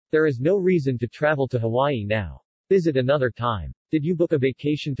There is no reason to travel to Hawaii now. Visit another time. Did you book a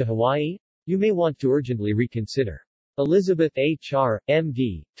vacation to Hawaii? You may want to urgently reconsider. Elizabeth A. Char,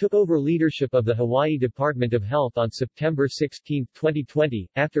 M.D., took over leadership of the Hawaii Department of Health on September 16, 2020,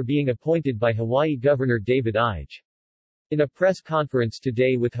 after being appointed by Hawaii Governor David Ige. In a press conference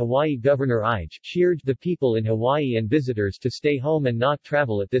today with Hawaii Governor Ige, she urged the people in Hawaii and visitors to stay home and not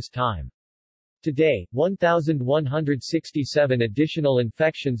travel at this time. Today, 1,167 additional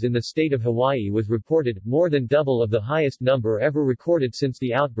infections in the state of Hawaii was reported, more than double of the highest number ever recorded since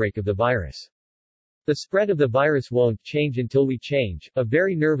the outbreak of the virus. The spread of the virus won't change until we change, a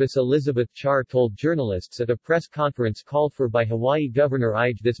very nervous Elizabeth Char told journalists at a press conference called for by Hawaii Governor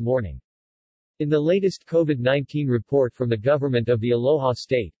Ige this morning. In the latest COVID-19 report from the government of the Aloha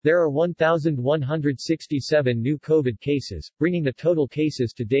State, there are 1,167 new COVID cases, bringing the total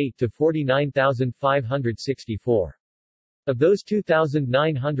cases to date to 49,564. Of those,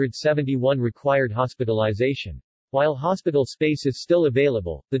 2,971 required hospitalization. While hospital space is still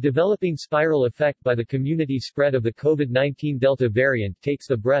available, the developing spiral effect by the community spread of the COVID-19 Delta variant takes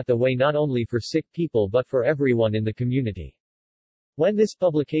the breath away not only for sick people but for everyone in the community. When this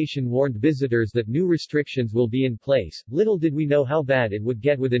publication warned visitors that new restrictions will be in place, little did we know how bad it would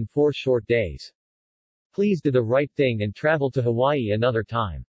get within 4 short days. Please do the right thing and travel to Hawaii another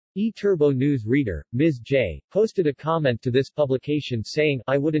time. eTurboNews reader, Ms. J, posted a comment to this publication saying,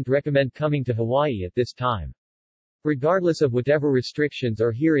 "I wouldn't recommend coming to Hawaii at this time. Regardless of whatever restrictions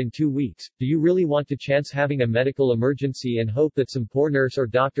are here in 2 weeks, do you really want to chance having a medical emergency and hope that some poor nurse or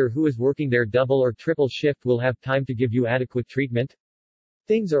doctor who is working their double or triple shift will have time to give you adequate treatment?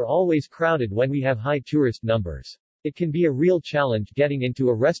 Things are always crowded when we have high tourist numbers. It can be a real challenge getting into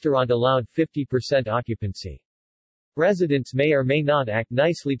a restaurant allowed 50% occupancy. Residents may or may not act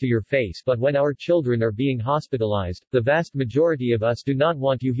nicely to your face, but when our children are being hospitalized, the vast majority of us do not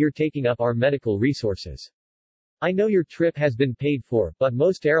want you here taking up our medical resources. I know your trip has been paid for, but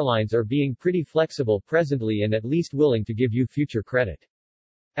most airlines are being pretty flexible presently and at least willing to give you future credit.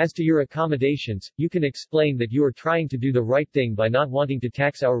 As to your accommodations, you can explain that you are trying to do the right thing by not wanting to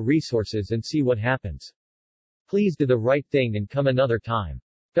tax our resources and see what happens. Please do the right thing and come another time."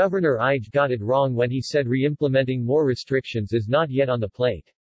 Governor Ige got it wrong when he said re-implementing more restrictions is not yet on the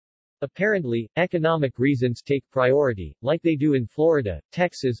plate. Apparently, economic reasons take priority, like they do in Florida,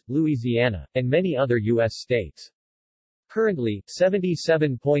 Texas, Louisiana, and many other U.S. states. Currently,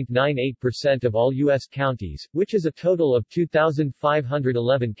 77.98% of all U.S. counties, which is a total of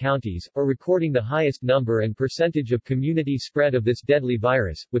 2,511 counties, are recording the highest number and percentage of community spread of this deadly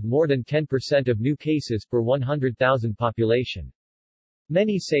virus, with more than 10% of new cases per 100,000 population.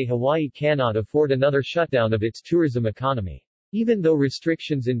 Many say Hawaii cannot afford another shutdown of its tourism economy. Even though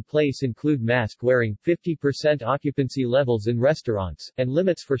restrictions in place include mask wearing, 50% occupancy levels in restaurants, and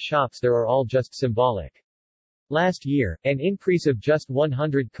limits for shops, there are all just symbolic. Last year, an increase of just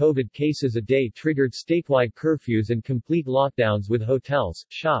 100 COVID cases a day triggered statewide curfews and complete lockdowns with hotels,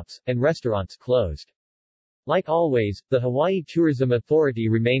 shops, and restaurants closed. Like always, the Hawaii Tourism Authority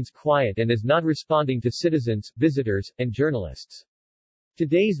remains quiet and is not responding to citizens, visitors, and journalists.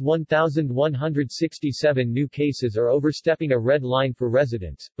 Today's 1,167 new cases are overstepping a red line for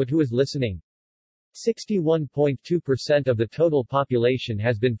residents, but who is listening? 61.2% of the total population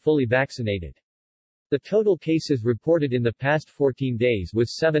has been fully vaccinated. The total cases reported in the past 14 days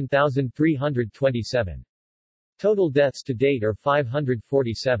was 7,327. Total deaths to date are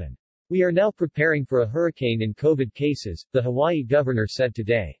 547. We are now preparing for a hurricane in COVID cases, the Hawaii governor said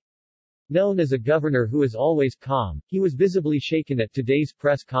today. Known as a governor who is always calm, he was visibly shaken at today's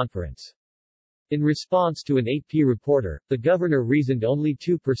press conference. In response to an 8P reporter, the governor reasoned only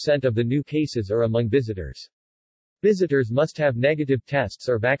 2% of the new cases are among visitors. Visitors must have negative tests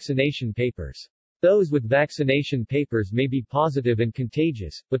or vaccination papers. Those with vaccination papers may be positive and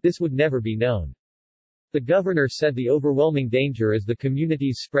contagious, but this would never be known. The governor said the overwhelming danger is the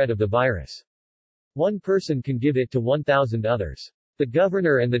community's spread of the virus. One person can give it to 1,000 others. The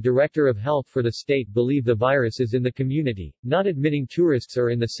governor and the director of health for the state believe the virus is in the community, not admitting tourists are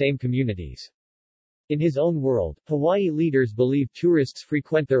in the same communities. In his own world, Hawaii leaders believe tourists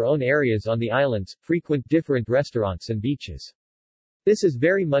frequent their own areas on the islands, frequent different restaurants and beaches. This is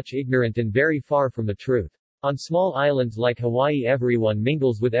very much ignorant and very far from the truth. On small islands like Hawaii, everyone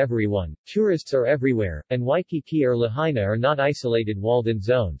mingles with everyone, tourists are everywhere, and Waikiki or Lahaina are not isolated walled-in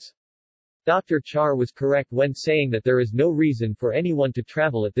zones. Dr. Char was correct when saying that there is no reason for anyone to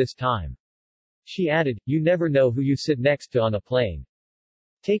travel at this time. She added, "You never know who you sit next to on a plane.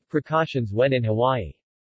 Take precautions when in Hawaii."